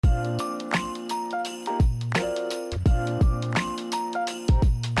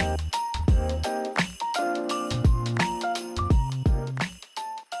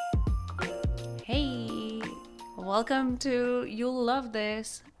Welcome to You'll Love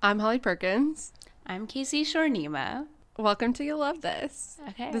This. I'm Holly Perkins. I'm Casey Shornima. Welcome to You'll Love This.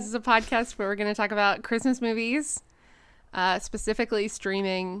 Okay. This is a podcast where we're going to talk about Christmas movies, specifically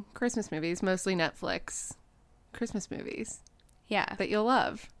streaming Christmas movies, mostly Netflix Christmas movies. Yeah. That you'll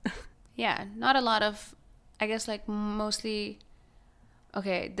love. Yeah, not a lot of, I guess, like mostly.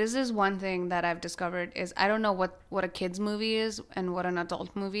 Okay, this is one thing that I've discovered is I don't know what a kid's movie is and what an adult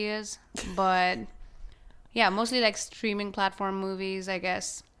movie is, but yeah, mostly like streaming platform movies, I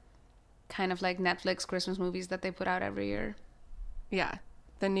guess, kind of like Netflix Christmas movies that they put out every year. Yeah,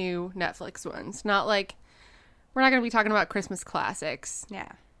 the new Netflix ones. Not like, we're not going to be talking about Christmas classics.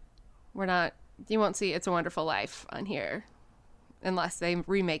 Yeah. You won't see It's a Wonderful Life on here unless they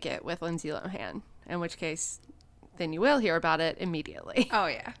remake it with Lindsay Lohan, in which case then you will hear about it immediately. Oh,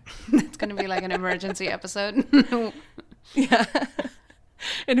 yeah. It's going to be like an emergency episode. Yeah.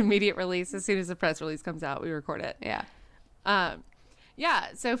 An immediate release. As soon as the press release comes out, we record it. Yeah. Yeah.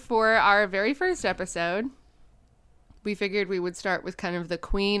 So for our very first episode, we figured we would start with kind of the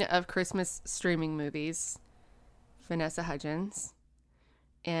queen of Christmas streaming movies, Vanessa Hudgens,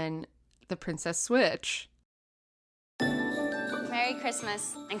 and The Princess Switch. Merry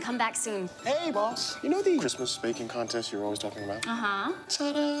Christmas, and come back soon. Hey, boss. You know the Christmas baking contest you were always talking about? Uh-huh.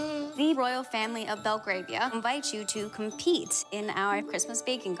 Ta-da! The royal family of Belgravia invite you to compete in our Christmas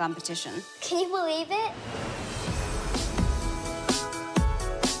baking competition. Can you believe it?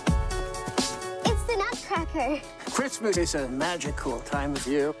 It's the Nutcracker. Christmas is a magical time of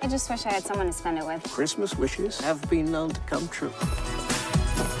year. I just wish I had someone to spend it with. Christmas wishes have been known to come true.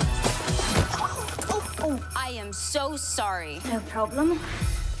 I am so sorry. No problem.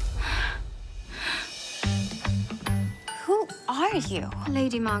 Who are you?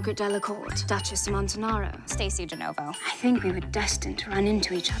 Lady Margaret Delacourt, Duchess of Montanaro. Stacy DeNovo. I think we were destined to run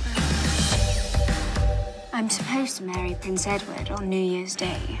into each other. I'm supposed to marry Prince Edward on New Year's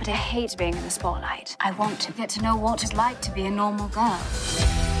Day, but I hate being in the spotlight. I want to get to know what it's like to be a normal girl.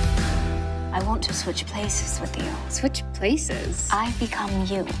 I want to switch places with you. Switch places? I become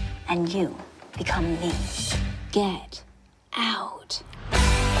you, and you become me. Get out.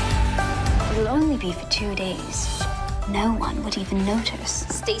 It'll only be for 2 days. No one would even notice.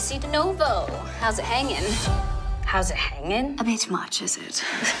 Stacy DeNovo. How's it hanging? How's it hanging? A bit much, is it?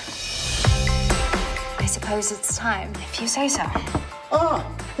 I suppose it's time, if you say so. Ah,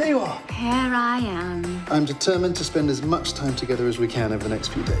 there you are. Here I am. I'm determined to spend as much time together as we can over the next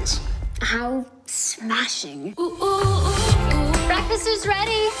few days. How smashing. Breakfast is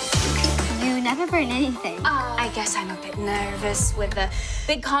ready. You never burn anything. I guess I'm a bit nervous with the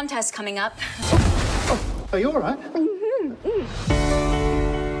Big contest coming up. Are you all right?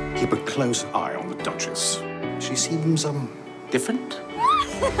 Keep a close eye on the Duchess. She seems, different.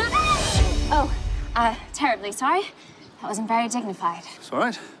 terribly sorry. That wasn't very dignified. It's all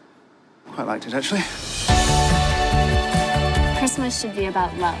right. Quite liked it, actually. Christmas should be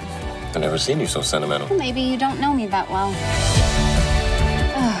about love. I've never seen you so sentimental. Maybe you don't know me that well.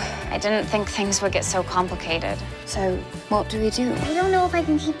 I didn't think things would get so complicated. So, what do we do? I don't know if I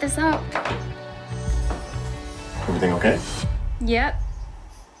can keep this up. Everything okay? Yep.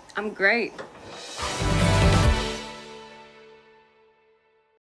 I'm great.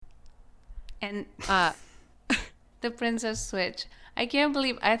 And The Princess Switch. I can't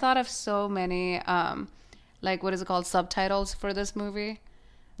believe I thought of so many, like, what is it called, subtitles for this movie.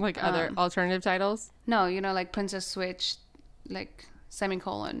 Like other alternative titles? No, like Princess Switch, like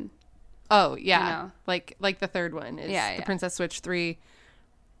semicolon. Oh, yeah. You know. Like the third one is Yeah. The Princess Switch 3,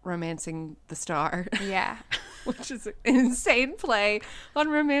 Romancing the Star. Yeah. Which is an insane play on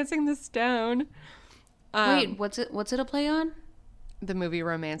Romancing the Stone. Wait, what's it a play on? The movie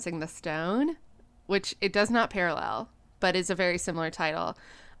Romancing the Stone, which it does not parallel, but is a very similar title.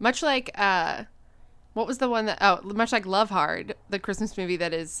 Much like, what was the one much like Love Hard, the Christmas movie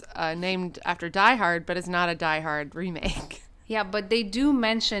that is named after Die Hard, but is not a Die Hard remake. Yeah, but they do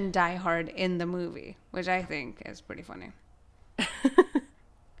mention Die Hard in the movie, which I think is pretty funny.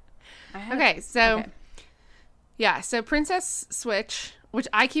 Yeah, so Princess Switch, which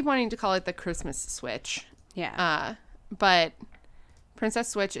I keep wanting to call it the Christmas Switch. Yeah. But Princess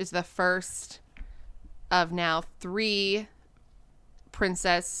Switch is the first of now 3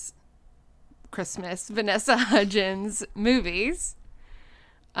 Princess Christmas Vanessa Hudgens movies.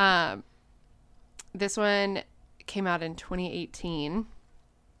 This one came out in 2018.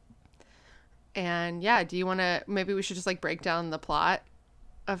 And yeah, do you want to, maybe we should just like break down the plot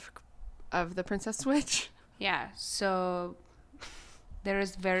of the Princess Switch? Yeah, so there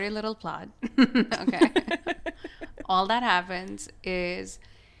is very little plot. Okay. All that happens is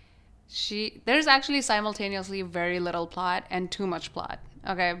there's actually simultaneously very little plot and too much plot.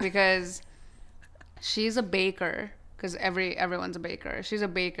 Okay, because she's a baker. Because everyone's a baker. She's a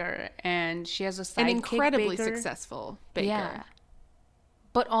baker, and she has a sidekick, an incredibly baker. Successful baker. Yeah,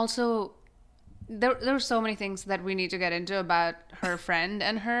 but also there are so many things that we need to get into about her friend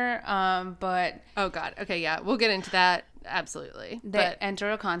and her. But oh god, okay, yeah, we'll get into that absolutely. They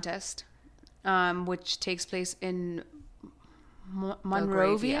enter a contest, which takes place in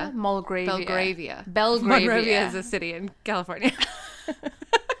Monrovia, Belgravia. Monrovia is a city in California.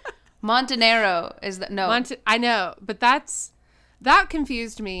 Montenegro is the no. I know, but that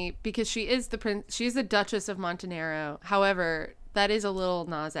confused me because she is the Duchess of Montenegro. However, that is a Lil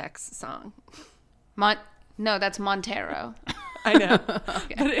Nas X song. No, that's Montero. I know.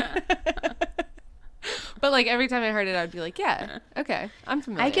 But like every time I heard it, I'd be like, yeah, okay, I'm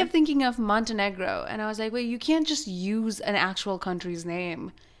familiar. I kept thinking of Montenegro, and I was like, wait, you can't just use an actual country's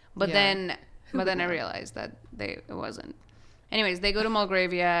name. But then I realized that it wasn't. Anyways, they go to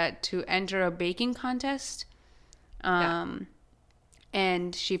Belgravia to enter a baking contest. And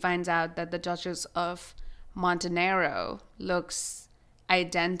she finds out that the Duchess of Montenegro looks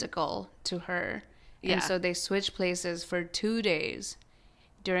identical to her. Yeah. And so they switch places for 2 days,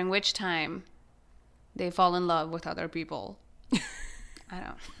 during which time they fall in love with other people. I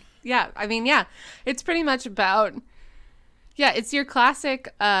don't. Yeah, I mean, yeah, it's pretty much about. Yeah, it's your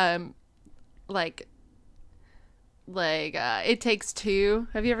classic, It Takes Two.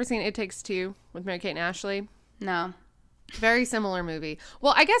 Have you ever seen It Takes Two with Mary-Kate and Ashley? No. Very similar movie.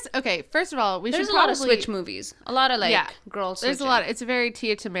 Well, I guess, okay, first of all, there's a lot of switch movies. A lot of, girls switching. There's a lot. It's a very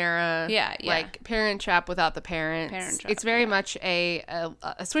Tia Tamera, like, Parent Trap without the parents. Parent Trap, it's very much a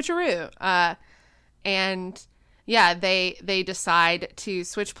switcheroo. And, yeah, they decide to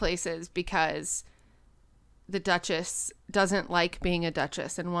switch places because the Duchess doesn't like being a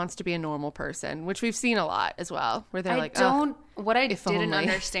Duchess and wants to be a normal person, which we've seen a lot as well, where they're what I didn't only.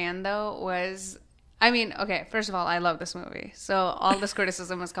 understand, though, was... I mean, okay, first of all, I love this movie. So all this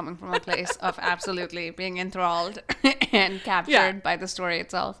criticism is coming from a place of absolutely being enthralled and captured by the story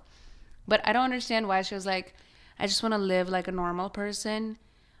itself. But I don't understand why she was like, I just want to live like a normal person.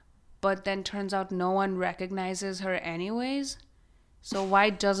 But then turns out no one recognizes her anyways. So why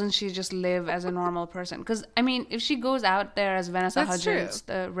doesn't she just live as a normal person? Because, I mean, if she goes out there as Vanessa Hudgens,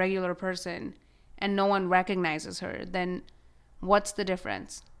 the regular person, and no one recognizes her, then what's the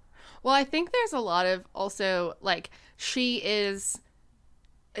difference? Well, I think there's a lot of also, like, she's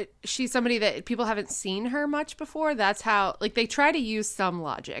somebody that people haven't seen her much before. That's how, like, they try to use some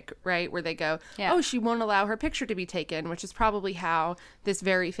logic, right? Where they go, oh, she won't allow her picture to be taken, which is probably how this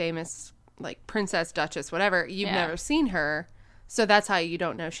very famous, like, princess, duchess, whatever, you've never seen her. So that's how you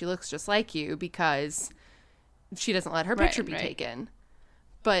don't know she looks just like you, because she doesn't let her picture be taken.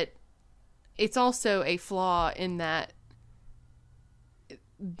 But it's also a flaw in that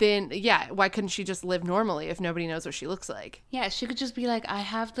then, why couldn't she just live normally if nobody knows what she looks like? Yeah, she could just be like, I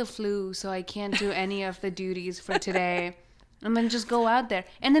have the flu, so I can't do any of the duties for today. And then just go out there.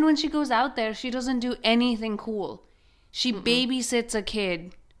 And then when she goes out there, she doesn't do anything cool. She babysits a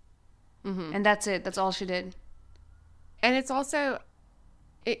kid. And that's it. That's all she did. And it's also,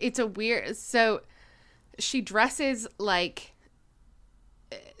 it's a weird, so she dresses like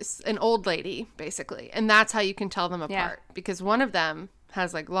an old lady, basically. And that's how you can tell them apart. Because one of them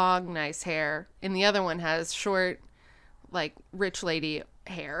has like long, nice hair, and the other one has short, like rich lady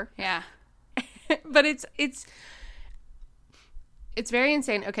hair. Yeah. But it's very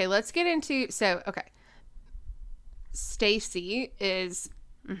insane. Okay, let's get into, Stacy is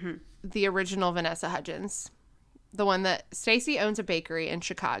the original Vanessa Hudgens. The one that Stacy owns a bakery in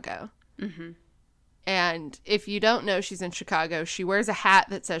Chicago. And if you don't know she's in Chicago, she wears a hat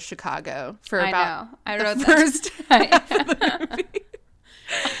that says Chicago for about I wrote the first half of the movie.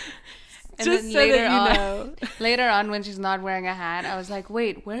 And just then so that you know. Later on, when she's not wearing a hat, I was like,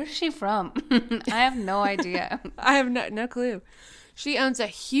 wait, where is she from? I have no idea. I have no clue. She owns a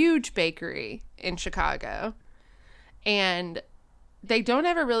huge bakery in Chicago. And they don't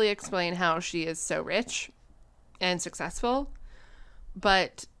ever really explain how she is so rich and successful.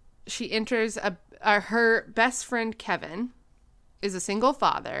 But she enters her best friend, Kevin, is a single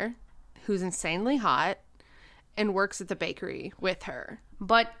father who's insanely hot and works at the bakery with her.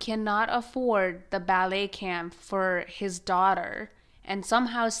 But cannot afford the ballet camp for his daughter. And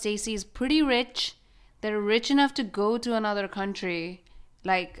somehow Stacy's pretty rich. They're rich enough to go to another country,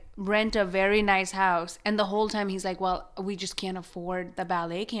 like rent a very nice house. And the whole time he's like, well, we just can't afford the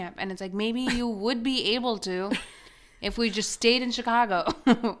ballet camp. And it's like, maybe you would be able to if we just stayed in Chicago.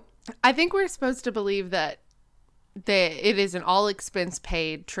 I think we're supposed to believe that it is an all expense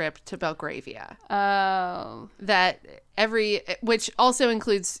paid trip to Belgravia. Oh. Which also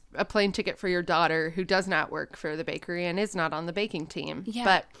includes a plane ticket for your daughter who does not work for the bakery and is not on the baking team. Yeah.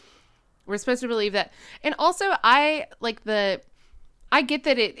 But we're supposed to believe that. And also I get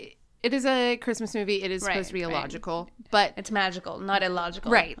that it is a Christmas movie. It is supposed to be illogical, but it's magical, not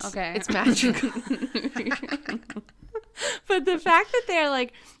illogical. Right. Okay. It's magical. But the fact that they're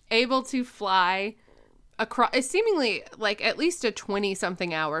like able to fly across, seemingly like at least a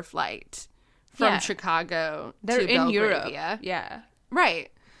 20-something hour flight from Chicago they're to in Belgravia. Europe. Yeah.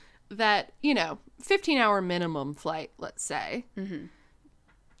 Right. That, 15-hour minimum flight, let's say. Mm-hmm.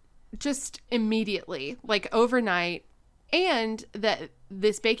 Just immediately, like overnight, and that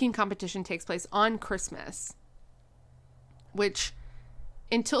this baking competition takes place on Christmas, which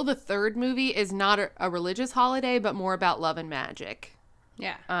until the third movie is not a religious holiday, but more about love and magic.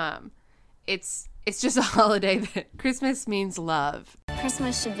 Yeah. It's just a holiday that Christmas means love.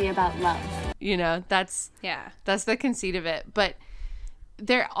 Christmas should be about love. That's the conceit of it. But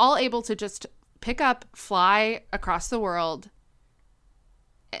they're all able to just pick up, fly across the world,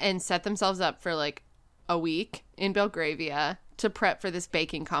 and set themselves up for like a week in Belgravia to prep for this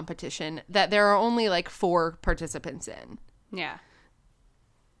baking competition that there are only like 4 participants in. Yeah.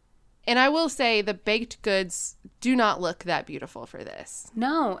 And I will say the baked goods do not look that beautiful for this.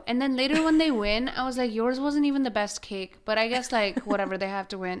 No. And then later when they win, I was like, yours wasn't even the best cake. But I guess like whatever, they have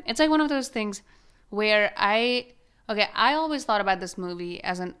to win. It's like one of those things where I always thought about this movie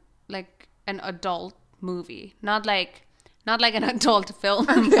as an adult movie. Not like an adult film,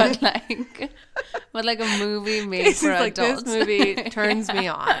 but like a movie made for adults. This movie turns me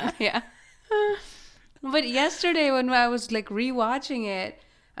on. Yeah. But yesterday when I was like rewatching it,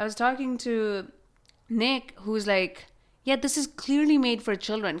 I was talking to Nick, who's like, yeah, this is clearly made for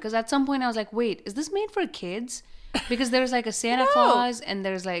children. Because at some point I was like, wait, is this made for kids? Because there's like a Santa Claus and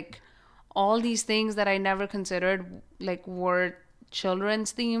there's like all these things that I never considered like were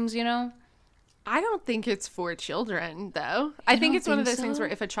children's themes, I don't think it's for children, though. I think it's one of those things where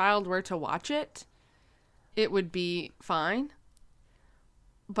if a child were to watch it, it would be fine.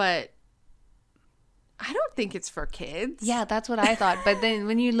 But I don't think it's for kids. Yeah, that's what I thought. But then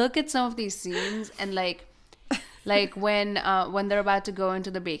when you look at some of these scenes and like when they're about to go into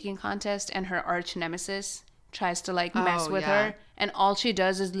the baking contest and her arch nemesis tries to like mess with her, and all she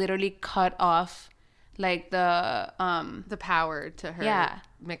does is literally cut off like the power to her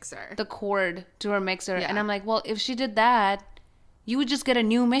mixer, the cord to her mixer. And I'm like, well, if she did that, you would just get a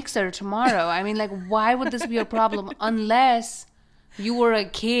new mixer tomorrow. I mean, like, why would this be a problem unless you were a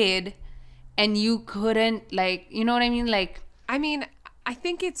kid and you couldn't, like, you know what I mean? Like, I mean, I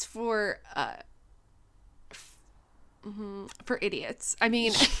think it's for idiots. I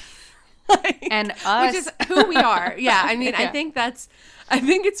mean, and us, which is who we are. Yeah, I mean, I think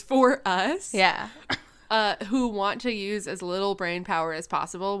it's for us. Yeah. Who want to use as little brain power as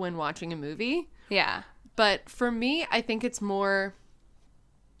possible when watching a movie. Yeah. But for me, I think it's more,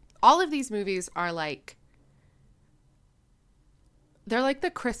 all of these movies are like, they're like the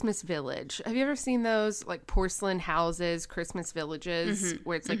Christmas Village. Have you ever seen those like porcelain houses, Christmas villages,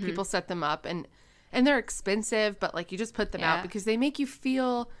 where it's like people set them up and they're expensive, but like you just put them out because they make you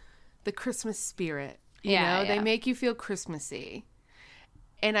feel the Christmas spirit. You know, they make you feel Christmassy.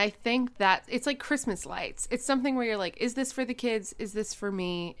 And I think that it's like Christmas lights. It's something where you're like, is this for the kids? Is this for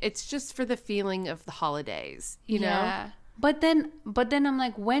me? It's just for the feeling of the holidays, you know? But then I'm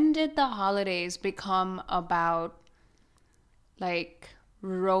like, when did the holidays become about like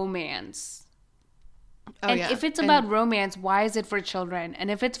romance? And if it's about romance, why is it for children?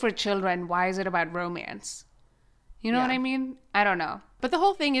 And if it's for children, why is it about romance? You know what I mean? I don't know. But the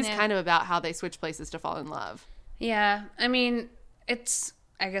whole thing is kind of about how they switch places to fall in love. Yeah. I mean, it's,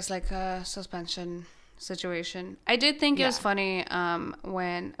 I guess, like a suspension situation. I did think it was funny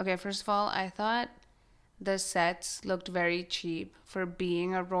when, okay, first of all, I thought the sets looked very cheap for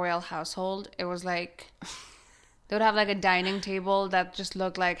being a royal household. It was like, they would have like a dining table that just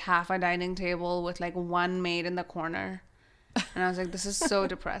looked like half a dining table with like one maid in the corner. And I was like, this is so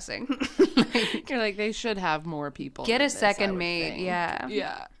depressing. Like, you're like, they should have more people. Get a second maid. Yeah.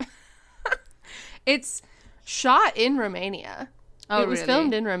 Yeah. It's shot in Romania. Oh, it was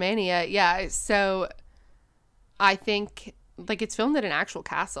filmed in Romania. Yeah. So I think like it's filmed at an actual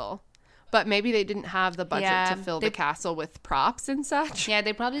castle, but maybe they didn't have the budget to fill the castle with props and such. Yeah.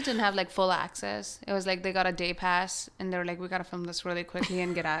 They probably didn't have like full access. It was like they got a day pass and they're like, we got to film this really quickly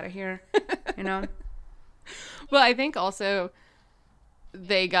and get out of here. You know? Well, I think also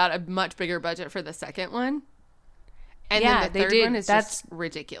they got a much bigger budget for the second one. And then the third one is just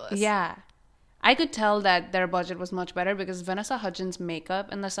ridiculous. Yeah. I could tell that their budget was much better because Vanessa Hudgens'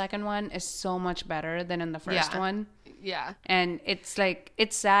 makeup in the second one is so much better than in the first one. Yeah. And it's like,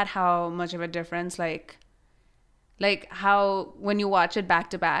 it's sad how much of a difference, like how when you watch it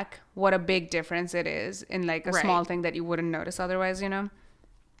back to back, what a big difference it is in like a small thing that you wouldn't notice otherwise, you know?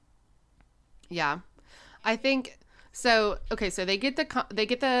 Yeah. I think so. Okay. So they get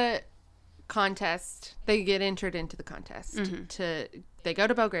the contest. They get entered into the contest they go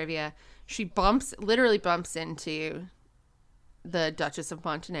to Belgravia. She literally bumps into the Duchess of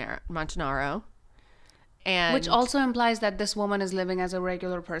Montenaro. And which also implies that this woman is living as a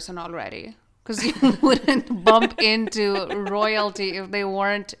regular person already. Because you wouldn't bump into royalty if they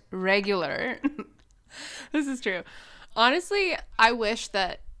weren't regular. This is true. Honestly, I wish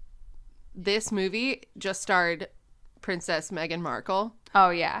that this movie just starred Princess Meghan Markle. Oh,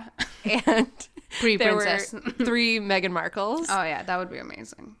 yeah. And Pre-princess. there were 3 Meghan Markles. Oh, yeah. That would be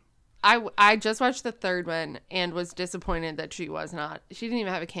amazing. I just watched the third one and was disappointed that she didn't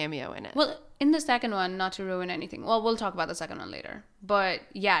even have a cameo in it. Well, in the second one, not to ruin anything. Well, we'll talk about the second one later. But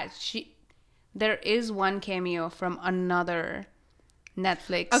yeah, there is one cameo from another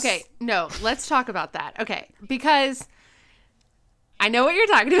Netflix. Okay, no, let's talk about that. Okay, because I know what you're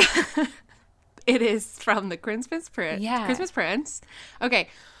talking about. It is from the Christmas Prince. Yeah. Christmas Prince. Okay,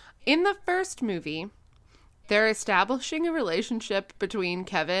 in the first movie, they're establishing a relationship between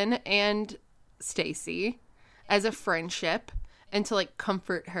Kevin and Stacy as a friendship and to like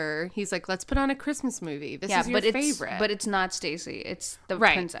comfort her. He's like, let's put on a Christmas movie. This is your favorite. But it's not Stacy. It's the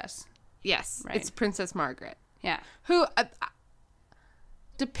Right. princess. Yes, Right. it's Princess Margaret. Yeah. Who,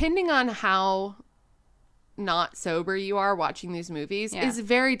 depending on how not sober you are watching these movies, is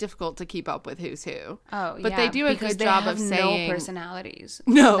very difficult to keep up with who's who. Oh, but yeah, they do a because good they job have of saying no personalities.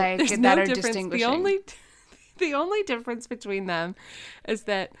 No, like, there's that no are difference. distinguishing. The only difference between them is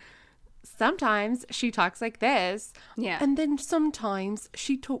that sometimes she talks like this, Yeah. and then sometimes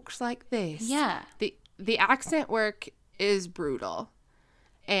she talks like this. Yeah. The accent work is brutal,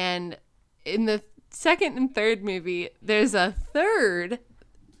 and in the second and third movie, there's a third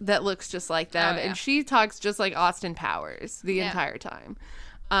that looks just like them, and she talks just like Austin Powers the entire time.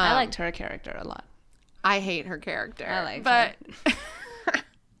 I liked her character a lot. I hate her character. I like her.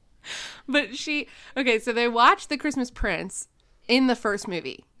 But so they watch The Christmas Prince in the first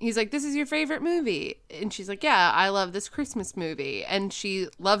movie. He's like, this is your favorite movie. And she's like, yeah, I love this Christmas movie. And she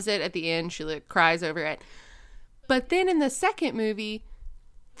loves it at the end. She like cries over it. But then in the second movie,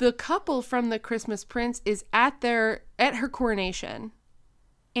 the couple from The Christmas Prince is at her coronation.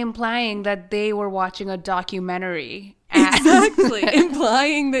 Implying that they were watching a documentary. Exactly.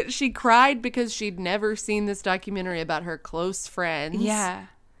 Implying that she cried because she'd never seen this documentary about her close friends. Yeah.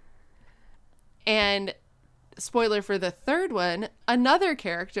 And spoiler for the third one, another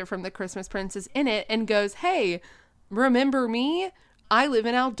character from The Christmas Prince is in it and goes, hey, remember me? I live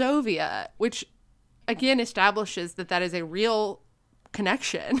in Aldovia, which again establishes that is a real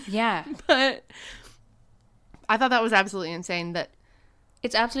connection. Yeah. But I thought that was absolutely insane that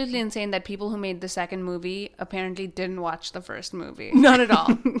it's absolutely insane that people who made the second movie apparently didn't watch the first movie. Not at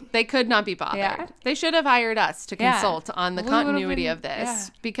all. They could not be bothered. Yeah. They should have hired us to consult on the continuity of this. Yeah.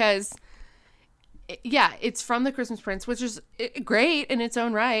 Because, it's from The Christmas Prince, which is great in its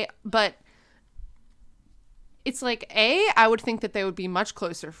own right. But it's like, I would think that they would be much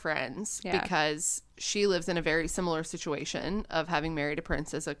closer friends because she lives in a very similar situation of having married a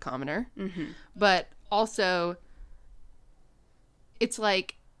prince as a commoner. Mm-hmm. But also, it's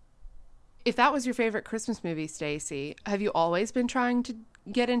like, if that was your favorite Christmas movie, Stacy, have you always been trying to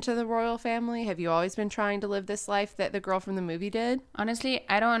get into the royal family? Have you always been trying to live this life that the girl from the movie did? Honestly,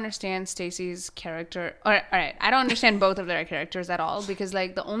 I don't understand Stacy's character. All right, I don't understand both of their characters at all because,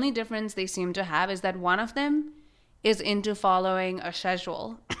 like, the only difference they seem to have is that one of them is into following a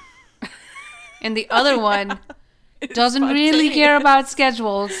schedule, and the other one doesn't really care about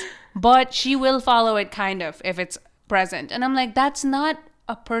schedules, but she will follow it kind of if it's present. And I'm like, that's not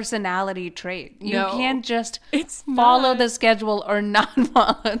a personality trait. You can't just follow the schedule or not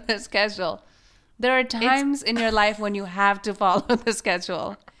follow the schedule. There are times in your life when you have to follow the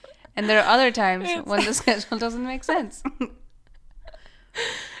schedule, and there are other times when the schedule doesn't make sense.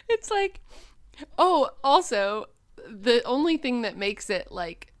 It's like, also the only thing that makes it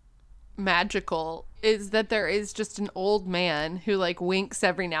like magical is that there is just an old man who like winks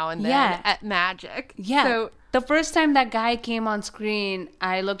every now and then at magic. Yeah. So the first time that guy came on screen,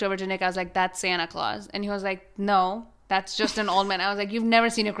 I looked over to Nick. I was like, that's Santa Claus. And he was like, no, that's just an old man. I was like, you've never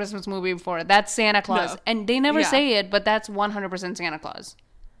seen a Christmas movie before. That's Santa Claus. No. And they never say it, but that's 100% Santa Claus.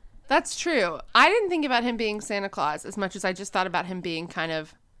 That's true. I didn't think about him being Santa Claus as much as I just thought about him being kind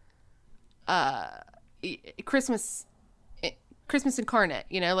of Christmas incarnate,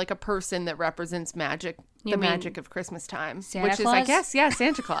 you know, like a person that represents magic, the magic of Christmas time, Santa which Claus? is, I guess, yeah,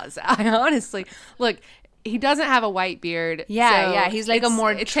 Santa Claus. I honestly, look, he doesn't have a white beard. Yeah, so he's like a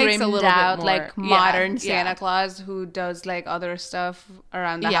more it takes trimmed a little out, bit more. like modern Yeah. Santa Claus who does like other stuff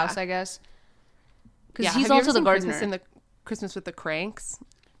around the Yeah. house, I guess. Because Yeah. he's Have you also ever the seen gardener. Christmas with the Cranks?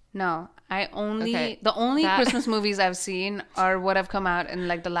 No, Okay, the only that- Christmas movies I've seen are what have come out in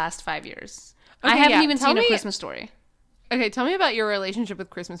like the last 5 years. I Okay, haven't yeah, even tell seen A me- Christmas Story. Okay, tell me about your relationship with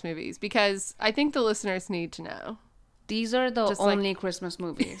Christmas movies, because I think the listeners need to know. These are the Just, like- only Christmas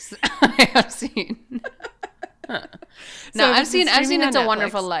movies I have seen. No, So I've it's seen streaming It's on a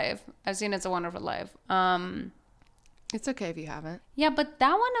Wonderful Netflix. Life. I've seen It's a Wonderful Life. It's okay if you haven't. Yeah, but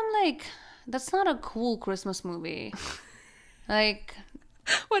that one I'm like, that's not a cool Christmas movie. Like,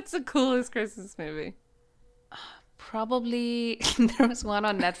 What's the coolest Christmas movie? probably there was one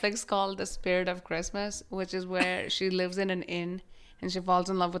on Netflix called The Spirit of Christmas, which is where she lives in an inn and she falls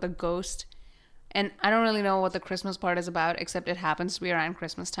in love with a ghost. And I don't really know what the Christmas part is about, except it happens to be around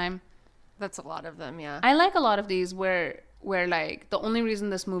Christmas time. That's a lot of them, yeah. I like a lot of these where like the only reason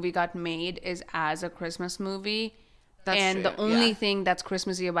this movie got made is as a Christmas movie. That's and true, the only yeah. thing that's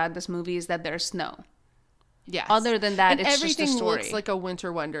Christmassy about this movie is that there's snow. Yes. Other than that, and it's just a everything story. looks like a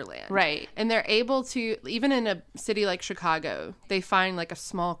winter wonderland. Right. And they're able to, even in a city like Chicago, they find like a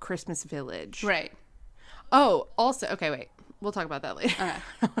small Christmas village. Right. Oh, also, okay, wait. We'll talk about that later.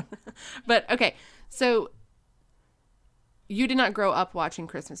 Okay. But, okay. So, you did not grow up watching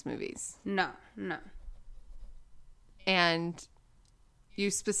Christmas movies. No. And you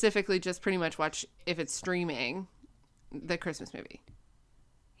specifically just pretty much watch, if it's streaming, the Christmas movie.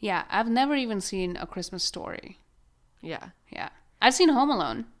 Yeah, I've never even seen A Christmas Story. Yeah. Yeah. I've seen Home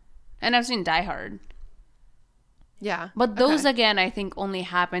Alone. And I've seen Die Hard. Yeah. But those, okay. again, I think only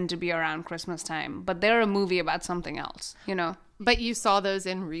happen to be around Christmas time. But they're a movie about something else, you know? But you saw those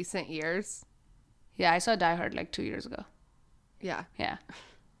in recent years? Yeah, I saw Die Hard like 2 years ago. Yeah. Yeah.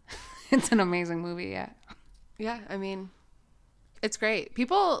 It's an amazing movie, yeah. Yeah, I mean, it's great.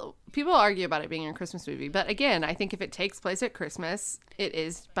 People argue about it being a Christmas movie, but again, I think if it takes place at Christmas, it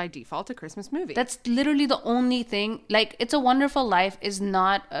is by default a Christmas movie. That's literally the only thing. Like, It's a Wonderful Life is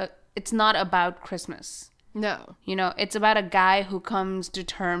it's not about Christmas. No. You know, it's about a guy who comes to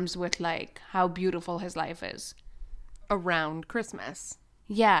terms with like how beautiful his life is. Around Christmas.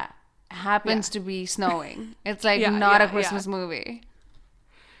 Yeah. Happens to be snowing. It's like Yeah, not yeah, a Christmas movie.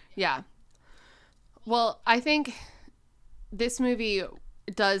 Yeah. Well, I think this movie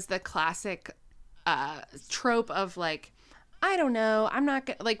does the classic trope of like, I don't know, I'm not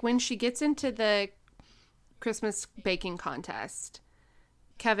gonna, like when she gets into the Christmas baking contest,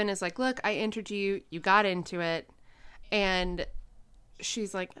 Kevin is like, look, I entered you, you got into it, and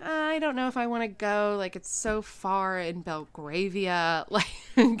she's like, I don't know if I want to go, like it's so far in Belgravia, like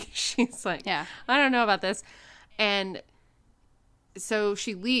she's like, Yeah. I don't know about this. And so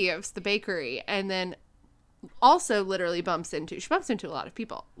she leaves the bakery and then also literally bumps into a lot of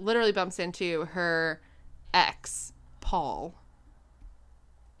people, literally bumps into her ex, Paul,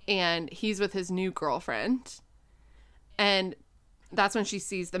 and he's with his new girlfriend. And that's when she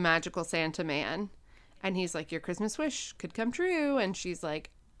sees the magical Santa man. And he's like, your Christmas wish could come true. And she's like,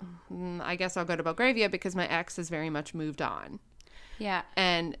 I guess I'll go to Belgravia because my ex has very much moved on. Yeah.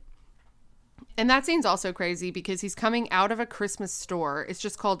 And that scene's also crazy because he's coming out of a Christmas store. It's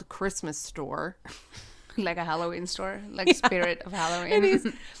just called Christmas Store. Like a Halloween store. Like Spirit of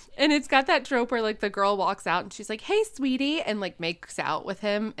Halloween. And it's got that trope where like the girl walks out and she's like, hey, sweetie, and like makes out with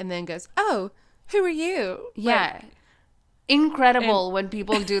him and then goes, oh, who are you? Yeah. Like, Incredible when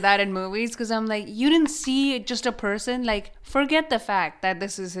people do that in movies, because I'm like, you didn't see just a person. Like, forget the fact that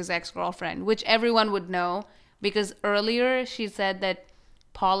this is his ex-girlfriend, which everyone would know, because earlier she said that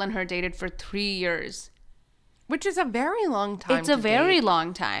Paul and her dated for 3 years. which is a very long time. It's a very date.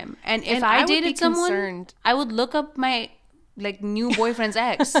 long time. And if And I I would be dated someone, concerned. I would look up my like new boyfriend's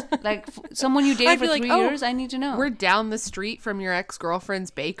ex. Like someone you dated I'd for be like, 3 "Oh, years, I need to know. We're down the street from your ex-girlfriend's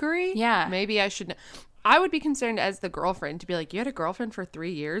bakery. Yeah. Maybe I should know. I would be concerned as the girlfriend to be like, you had a girlfriend for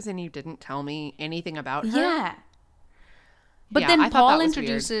 3 years and you didn't tell me anything about her. Yeah. But Yeah, then I thought Paul that was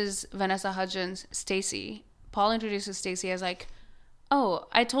introduces Vanessa Hudgens, Stacy. Paul introduces Stacy as like, oh,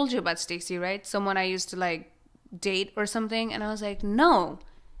 I told you about Stacy, right? Someone I used to like date or something. And I was like, no,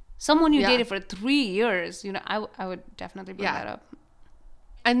 someone you Yeah. dated for 3 years. You know, I would definitely bring Yeah. that up.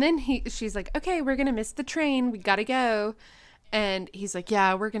 And then she's like, okay, we're going to miss the train. We got to go. And he's like,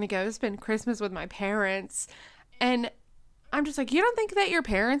 yeah, we're going to go spend Christmas with my parents. And I'm just like, you don't think that your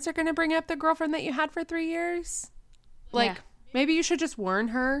parents are going to bring up the girlfriend that you had for 3 years? Like, Yeah. maybe you should just warn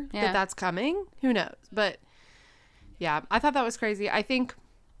her that that's coming. Who knows? But yeah, I thought that was crazy. I think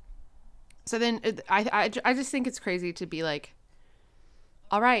so. Then I just think it's crazy to be like,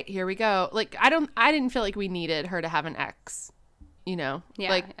 all right, here we go. Like, I didn't feel like we needed her to have an ex, you know?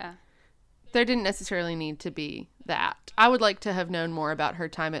 There didn't necessarily need to be that. I would like to have known more about her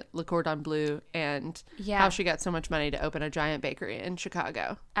time at Le Cordon Bleu and how she got so much money to open a giant bakery in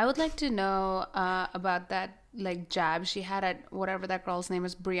Chicago. I would like to know about that like jab she had at whatever that girl's name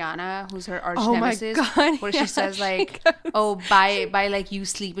is, Brianna, who's her arch nemesis. My God, where she says like, "Oh, by like you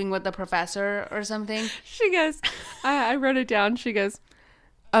sleeping with the professor or something." She goes, I wrote it down. She goes,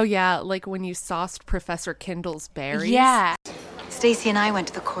 "Oh yeah, like when you sauced Professor Kendall's berries." Yeah. Stacy and I went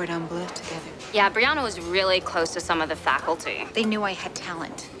to the Cordon Bleu together. Yeah, Brianna was really close to some of the faculty. They knew I had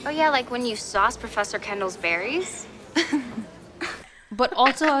talent. Oh yeah, like when you sauced Professor Kendall's berries? But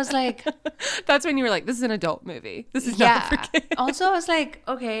also I was like, that's when you were like, this is an adult movie. This is not for kids. Also I was like,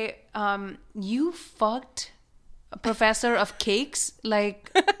 okay, you fucked a professor of cakes?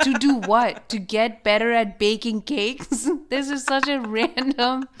 Like, to do what? To get better at baking cakes? This is such a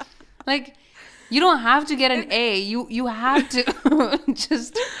random, like, you don't have to get an A. You have to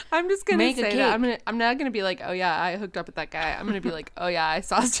just. I'm just gonna say that. I'm not gonna be like, oh yeah, I hooked up with that guy. I'm gonna be like, oh yeah, I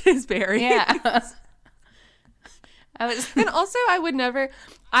sauced his berries. Yeah. And also, I would never.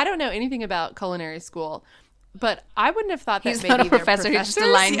 I don't know anything about culinary school, but I wouldn't have thought that he's maybe not a professor. He's just a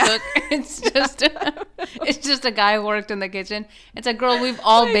line cook. Yeah. It's just a guy who worked in the kitchen. It's a girl. We've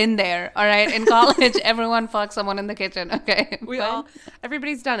all been there. All right. In college, everyone fucks someone in the kitchen. Okay.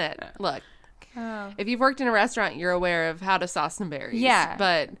 Everybody's done it. Look. If you've worked in a restaurant, you're aware of how to sauce some berries. Yeah.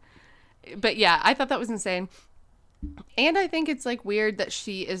 But yeah, I thought that was insane. And I think it's like weird that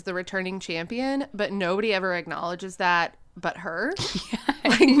she is the returning champion, but nobody ever acknowledges that but her. Yeah.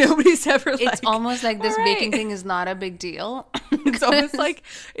 Like nobody's ever like, it's almost like this baking thing is not a big deal. It's almost like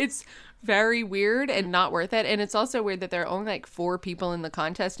it's very weird and not worth it. And it's also weird that there are only like 4 people in the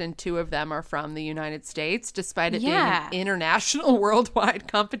contest and 2 of them are from the United States, despite it being an international worldwide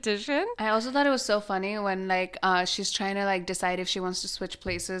competition. I also thought it was so funny when like she's trying to like decide if she wants to switch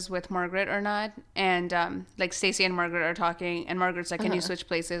places with Margaret or not. And like Stacy and Margaret are talking and Margaret's like, can you switch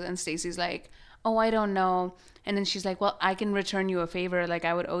places? And Stacy's like, oh, I don't know. And then she's like, well, I can return you a favor. Like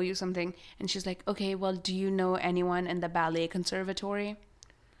I would owe you something. And she's like, okay, well, do you know anyone in the ballet conservatory?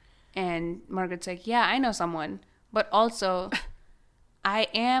 And Margaret's like, yeah, I know someone. But also, I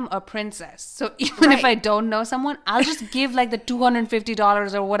am a princess. So even if I don't know someone, I'll just give like the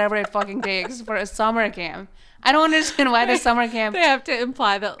 $250 or whatever it fucking takes for a summer camp. I don't understand why the summer camp. They have to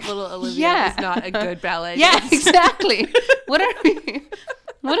imply that little Olivia is not a good ballet dancer. Exactly. What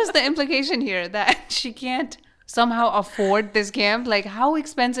is the implication here? That she can't somehow afford this camp? Like, how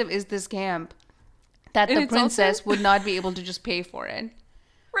expensive is this camp that the princess would not be able to just pay for it?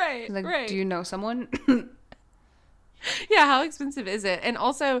 Right, like, right. Do you know someone? Yeah, how expensive is it? And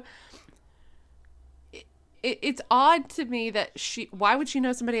also, it's odd to me that why would she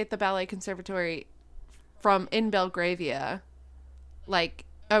know somebody at the ballet conservatory in Belgravia? Like,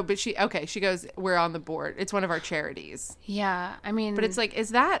 oh, but she goes, we're on the board. It's one of our charities. Yeah, I mean. But it's like,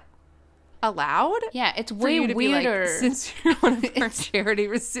 is that allowed? Yeah, it's way weirder. Like, since you're one of our charity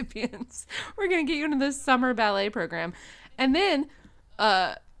recipients, we're going to get you into this summer ballet program. And then,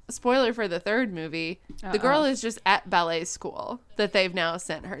 spoiler for the third movie, the girl is just at ballet school that they've now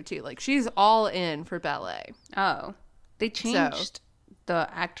sent her to. Like, she's all in for ballet. Oh. They changed the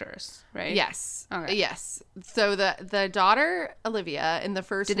actors, right? Yes. Okay. Yes. So the daughter, Olivia, in the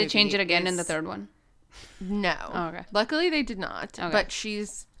first movie. Did they change it again in the third one? No. Oh, okay. Luckily, they did not. Okay. But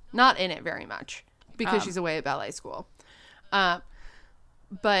she's not in it very much because she's away at ballet school.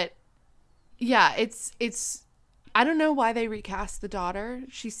 But, yeah, it's I don't know why they recast the daughter.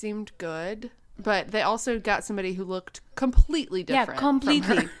 She seemed good, but they also got somebody who looked completely different. Yeah,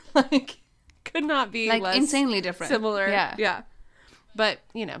 completely. Like, could not be like less insanely different. Similar. Yeah. Yeah. But,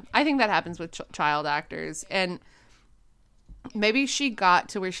 you know, I think that happens with child actors. And maybe she got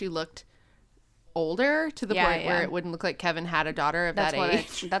to where she looked older to the point where it wouldn't look like Kevin had a daughter of that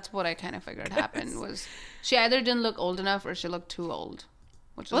age. That's what I kind of figured happened was she either didn't look old enough or she looked too old.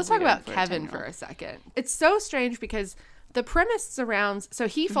 Let's talk about Kevin for a second. It's so strange because the premise surrounds... So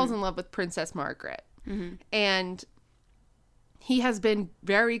he falls in love with Princess Margaret. Mm-hmm. And he has been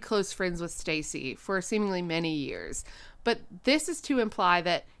very close friends with Stacy for seemingly many years. But this is to imply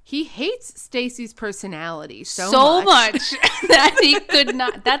that he hates Stacy's personality so much that he could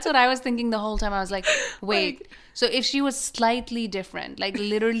not... That's what I was thinking the whole time. I was like, wait... So if she was slightly different, like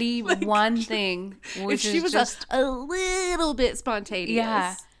literally like one thing, which if she is was just a little bit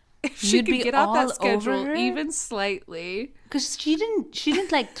spontaneous, if she You'd could be get off that all schedule over her? even slightly. Because she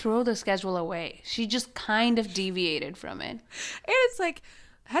didn't like throw the schedule away. She just kind of deviated from it. And it's like,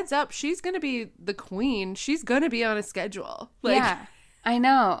 heads up, she's going to be the queen. She's going to be on a schedule. Like, yeah, I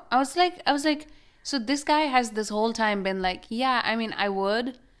know. I was like, so this guy has this whole time been like, yeah, I mean, I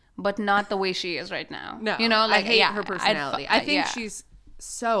would, but not the way she is right now. No, you know, like, I hate yeah, her personality. I think yeah. she's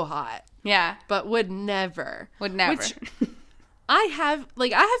so hot. Yeah, But would never. Which I have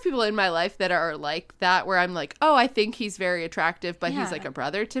people in my life that are like that, where I'm like, oh, I think he's very attractive, but he's like a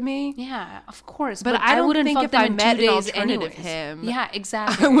brother to me. Yeah, of course. But I don't wouldn't think fuck if them I in met 2 an days alternative anyways. him, Yeah,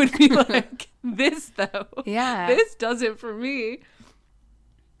 exactly. I would be like, this though. Yeah. This does it for me.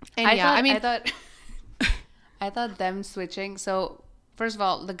 And I thought them switching. So first of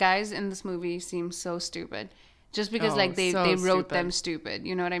all, the guys in this movie seem so stupid, just because like they wrote them stupid.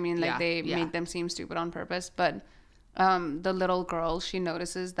 You know what I mean? Like they made them seem stupid on purpose. But the little girl, she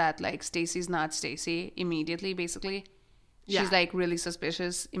notices that like Stacy's not Stacy immediately. Basically, she's like really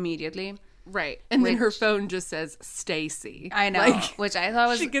suspicious immediately. Right. And then her phone just says Stacy. I know, like, which I thought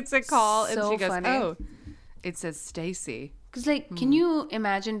was she gets a call and she goes, funny. oh, it says Stacy. Because, like, can you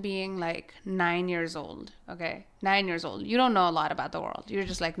imagine being, like, 9 years old, okay? 9 years old. You don't know a lot about the world. You're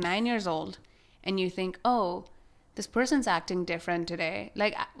just, like, 9 years old, and you think, oh, this person's acting different today.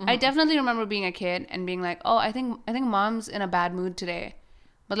 Like, I definitely remember being a kid and being like, oh, I think mom's in a bad mood today.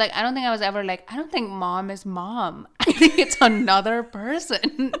 But, like, I don't think I was ever like, I don't think mom is mom. I think it's another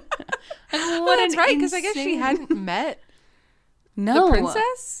person. Like, well, that's right, because I guess she hadn't met the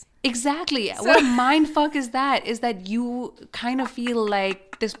princess. Exactly. So, what mind fuck is that? Is that you kind of feel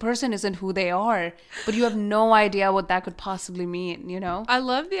like this person isn't who they are, but you have no idea what that could possibly mean, you know? I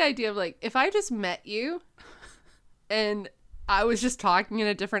love the idea of like, if I just met you and I was just talking in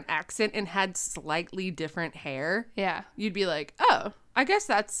a different accent and had slightly different hair, yeah, you'd be like, oh, I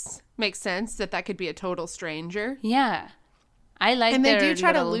guess makes sense that could be a total stranger. Yeah. I like and they do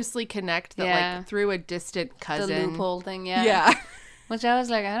try to loosely connect that like through a distant cousin. The loophole thing, yeah. Yeah. Which I was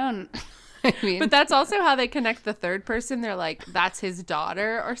like, I mean. But that's also how they connect the third person. They're like, that's his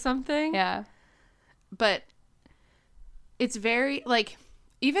daughter or something. Yeah. But it's very, like,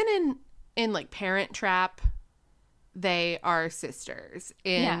 even in like Parent Trap, they are sisters.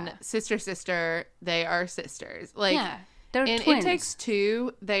 In Sister, they are sisters. Like, they're in twins. It Takes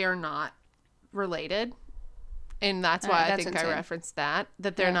Two, they are not related. And that's why I think insane. I referenced that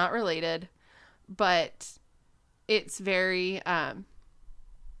they're not related. But it's very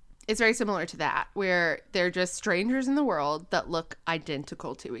similar to that, where they're just strangers in the world that look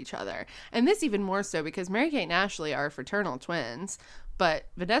identical to each other. And this even more so because Mary-Kate and Ashley are fraternal twins, but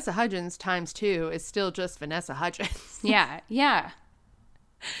Vanessa Hudgens times 2 is still just Vanessa Hudgens. Yeah.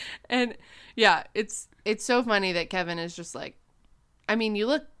 And yeah, it's so funny that Kevin is just like, I mean, you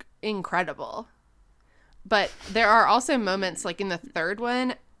look incredible. But there are also moments, like in the third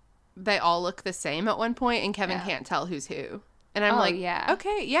one, they all look the same at one point, and Kevin can't tell who's who. And I'm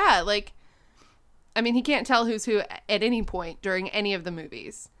okay, yeah. Like, I mean, he can't tell who's who at any point during any of the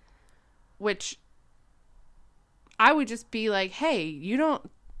movies. Which I would just be like, hey, you don't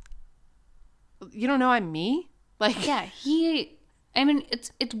know I'm me? Like, yeah, I mean,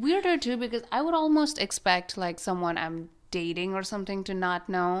 it's weirder too, because I would almost expect like someone I'm dating or something to not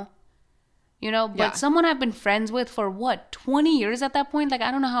know. You know, but someone I've been friends with for 20 years at that point? Like, I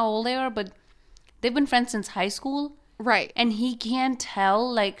don't know how old they are, but they've been friends since high school. Right. And he can't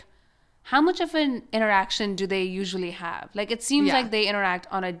tell, like, how much of an interaction do they usually have? Like, it seems like they interact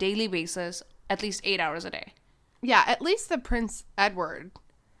on a daily basis, at least 8 hours a day. Yeah, at least the Prince Edward,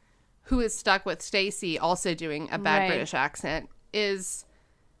 who is stuck with Stacy also doing a bad British accent, is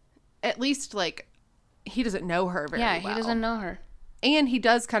at least, like, he doesn't know her very well. Yeah, he doesn't know her. And he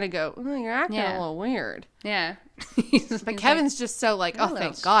does kind of go, oh, you're acting a little weird. Yeah. But Kevin's just so like, oh,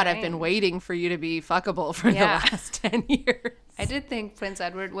 thank God, I've been waiting for you to be fuckable for the last 10 years. I did think Prince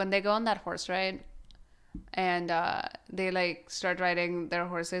Edward, when they go on that horse ride and they like start riding their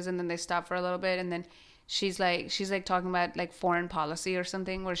horses and then they stop for a little bit and then she's like talking about like foreign policy or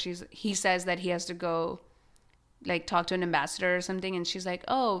something where he says that he has to go like talk to an ambassador or something and she's like,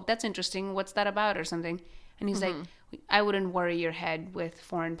 oh, that's interesting. What's that about or something? And he's like, I wouldn't worry your head with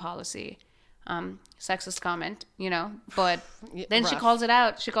foreign policy. Sexist comment, you know, but then she calls it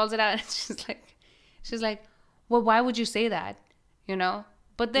out. And she's like, well, why would you say that? You know?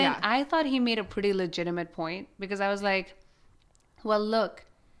 But then I thought he made a pretty legitimate point because I was like, well, look,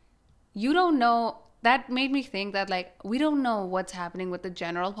 you don't know. That made me think that like, we don't know what's happening with the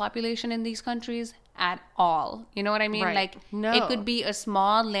general population in these countries at all. You know what I mean? Right. Like, it could be a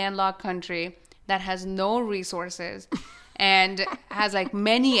small landlocked country that has no resources and has like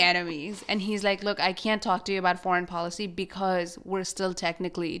many enemies. And he's like, look, I can't talk to you about foreign policy because we're still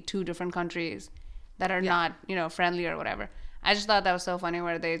technically two different countries that are not, you know, friendly or whatever. I just thought that was so funny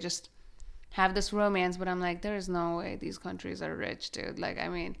where they just have this romance, but I'm like, there is no way these countries are rich, dude. Like, I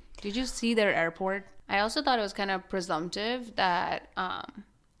mean, did you see their airport? I also thought it was kind of presumptive that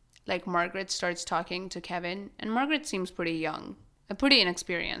like Margaret starts talking to Kevin, and Margaret seems pretty young, pretty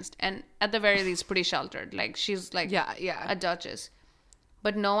inexperienced, and at the very least pretty sheltered. Like, she's like a duchess,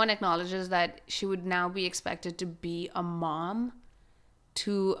 but no one acknowledges that she would now be expected to be a mom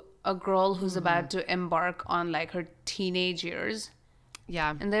to a girl who's about to embark on like her teenage years.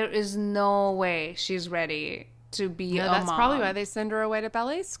 Yeah, and there is no way she's ready to be a mom. That's probably why they send her away to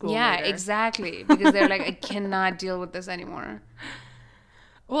ballet school. Yeah, later. exactly, because they're like, I cannot deal with this anymore.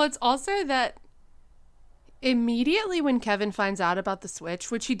 Well, it's also that immediately when Kevin finds out about the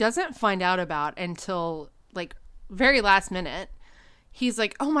switch, which he doesn't find out about until like very last minute, he's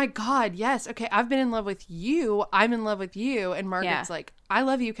like, oh my God, yes. Okay, I've been in love with you. I'm in love with you. And Margaret's like, I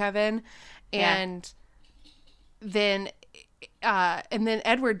love you, Kevin. And then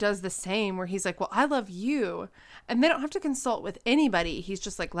Edward does the same where he's like, well, I love you. And they don't have to consult with anybody. He's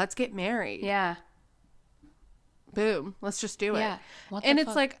just like, let's get married. Yeah. Boom. Let's just do it. Yeah. And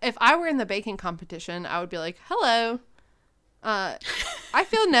it's like, if I were in the baking competition, I would be like, hello. I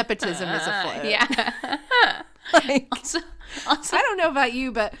feel nepotism is afoot. Yeah. Like, also, I don't know about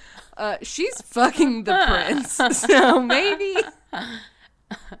you, but she's fucking the prince. So maybe.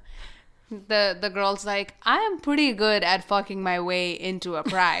 The girl's like, I am pretty good at fucking my way into a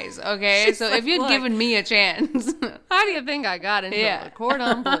prize, okay? So if you'd given me a chance. How do you think I got into the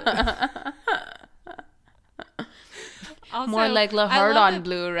cordon bleu? Also, more like La Hardon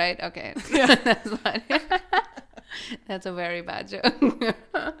Blue, right? Okay. Yeah. That's funny. That's a very bad joke.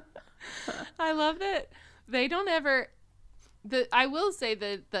 I love that they don't ever... I will say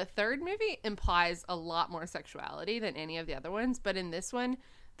that the third movie implies a lot more sexuality than any of the other ones, but in this one,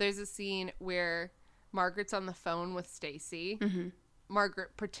 there's a scene where Margaret's on the phone with Stacy. Mm-hmm.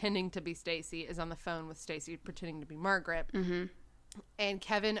 Margaret, pretending to be Stacy, is on the phone with Stacy, pretending to be Margaret. Mm-hmm. And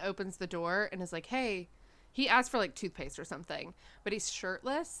Kevin opens the door and is like, hey... He asked for like toothpaste or something, but he's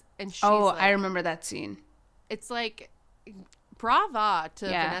shirtless, and she's like, I remember that scene. It's like, brava to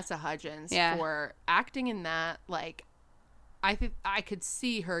Vanessa Hudgens for acting in that. Like, I think I could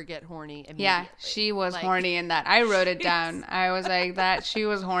see her get horny immediately. Yeah, she was like, horny in that. I wrote it down. I was like, that she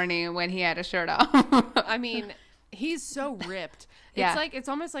was horny when he had a shirt off. I mean, he's so ripped. It's like, it's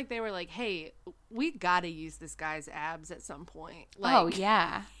almost like they were like, hey, we gotta use this guy's abs at some point. Like, oh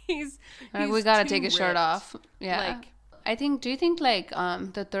yeah, he's we gotta take his ripped. shirt off. Yeah, like, I think. Do you think like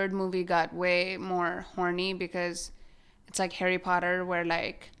the third movie got way more horny because it's like Harry Potter, where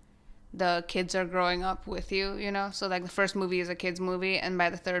like the kids are growing up with you, you know? So like the first movie is a kids movie, and by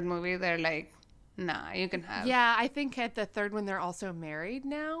the third movie they're like, nah, you can have. Yeah, I think at the third one they're also married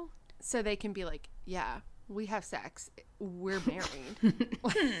now, so they can be like, yeah, we have sex. We're married.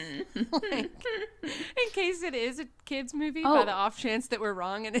 Like, in case it is a kid's movie, by the off chance that we're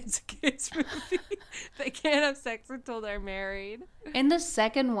wrong and it's a kid's movie, they can't have sex until they're married. In the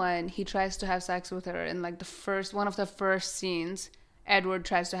second one, he tries to have sex with her in like one of the first scenes. Edward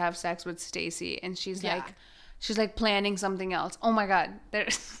tries to have sex with Stacy, and she's like planning something else. Oh my God,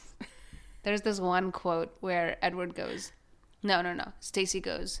 there's this one quote where Edward goes, no, Stacy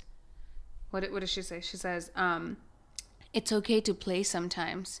goes, what does she say? She says, it's okay to play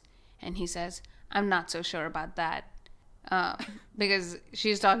sometimes. And he says, I'm not so sure about that. Because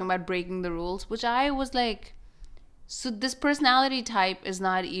she's talking about breaking the rules, which I was like, so this personality type is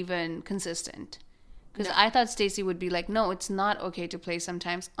not even consistent. Because I thought Stacy would be like, no, it's not okay to play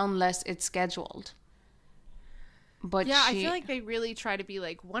sometimes unless it's scheduled. But yeah, I feel like they really try to be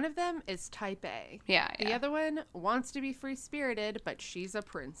like, one of them is type A. Yeah. The other one wants to be free-spirited, but she's a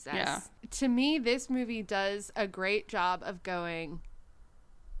princess. Yeah. To me, this movie does a great job of going,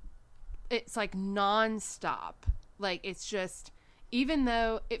 it's like nonstop. Like, it's just, even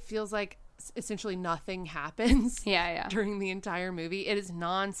though it feels like essentially nothing happens during the entire movie, it is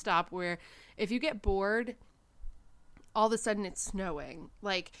nonstop, where if you get bored, all of a sudden it's snowing.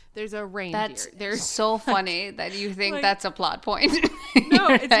 Like, there's a reindeer. There's so funny that you think like, that's a plot point. No,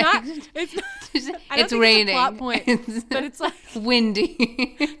 it's not. It's not. It's raining. It's a plot point, but it's like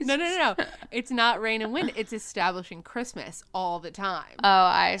windy. No. It's not rain and wind. It's establishing Christmas all the time. Oh,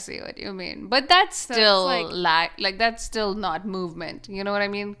 I see what you mean. But that's still like that's still not movement. You know what I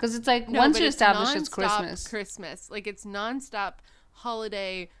mean? Because it's like once you establish it's Christmas. Like, it's nonstop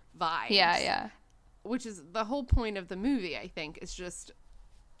holiday vibes. Yeah. Which is the whole point of the movie, I think. Is just,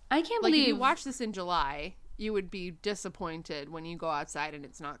 I can't like, believe if you watch this in July, you would be disappointed when you go outside and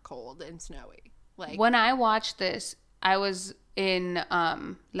it's not cold and snowy. Like when I watched this, I was in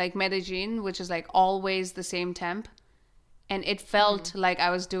like Medellin, which is like always the same temp, and it felt like I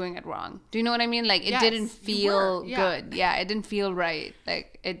was doing it wrong. Do you know what I mean? Like it Yes, didn't you were, feel yeah. good. Yeah, it didn't feel right.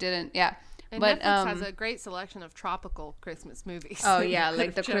 Like it didn't. Yeah. And But Netflix has a great selection of tropical Christmas movies. oh that you yeah, could like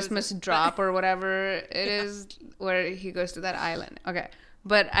have the chosen. Christmas drop or whatever it is, where he goes to that island. Okay,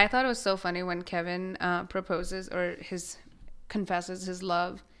 but I thought it was so funny when Kevin proposes or confesses his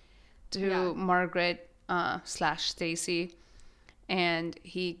love to Margaret / Stacy, and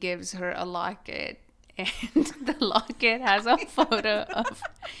he gives her a locket, and the locket has a photo of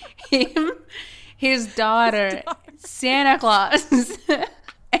him, his daughter, Santa Claus.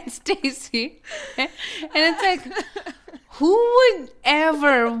 And Stacy, and it's like, who would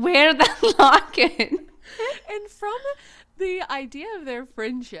ever wear that locket? And from the idea of their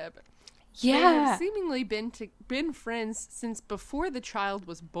friendship, they Yeah, have seemingly been friends since before the child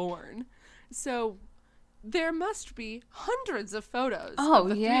was born. So there must be hundreds of photos of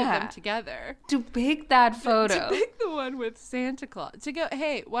the three of them together. to pick that photo. To pick the one with Santa Claus. To go,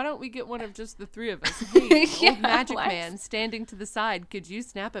 hey, why don't we get one of just the three of us? Hey, Yeah, old magic what? man standing to the side. Could you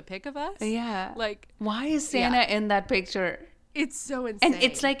snap a pic of us? Yeah, Like, why is Santa in that picture? it's so insane. And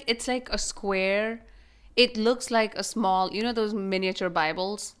it's like a square. It looks like a small, you know, those miniature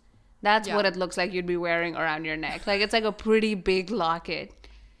Bibles. That's what it looks like you'd be wearing around your neck. Like it's like a pretty big locket.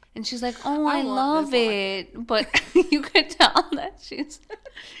 And she's like, "Oh, I want love this it," but you could tell that she's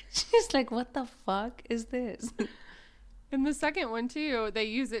like, "What the fuck is this?" In the second one too, they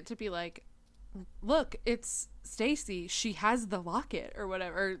use it to be like, look, it's Stacy. She has the locket or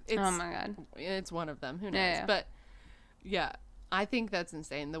whatever. It's, Oh my God. It's one of them. Who knows? Yeah. But yeah, I think that's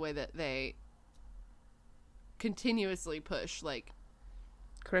insane the way that they continuously push like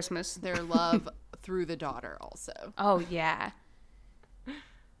Christmas. their love through the daughter also. Oh yeah.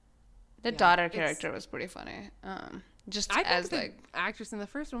 The daughter character was pretty funny. Just I as think like, the actress in the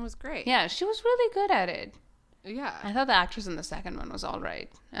first one was great. yeah, she was really good at it. Yeah. I thought the actress in the second one was all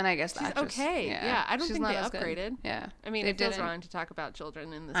right, and I guess the She's actress, okay. Yeah. I don't she's think they not as good. upgraded. Yeah, I mean, they it feels didn't. wrong to talk about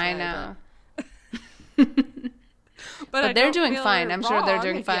children in this I way. know, But I but they're don't doing feel fine. they're I'm sure they're wrong.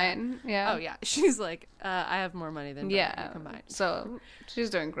 doing Yeah. fine. Yeah. Oh yeah, she's like, I have more money than both of you Yeah. combined. So she's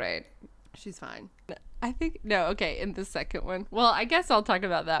doing great. She's fine. I think no. Okay, in the second one. Well, I guess I'll talk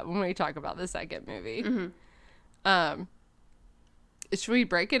about that when we talk about the second movie. Should we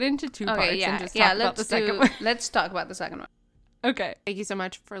break it into two parts and just talk about the second one? Let's talk about the second one. Okay. Thank you so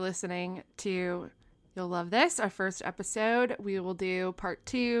much for listening to You'll Love This, our first episode. We will do part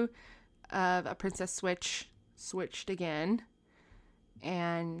 2 of A Princess Switched Again.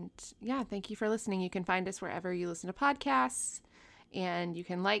 And yeah, thank you for listening. You can find us wherever you listen to podcasts. And you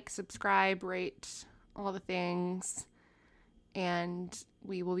can like, subscribe, rate, all the things. And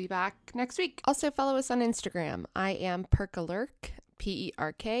we will be back next week. Also follow us on Instagram. I am Perkalerk,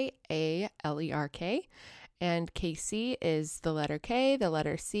 Perkalerk. And KC is the letter K, the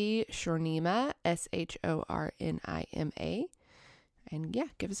letter C, Shornima, Shornima. And yeah,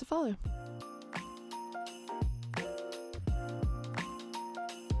 give us a follow.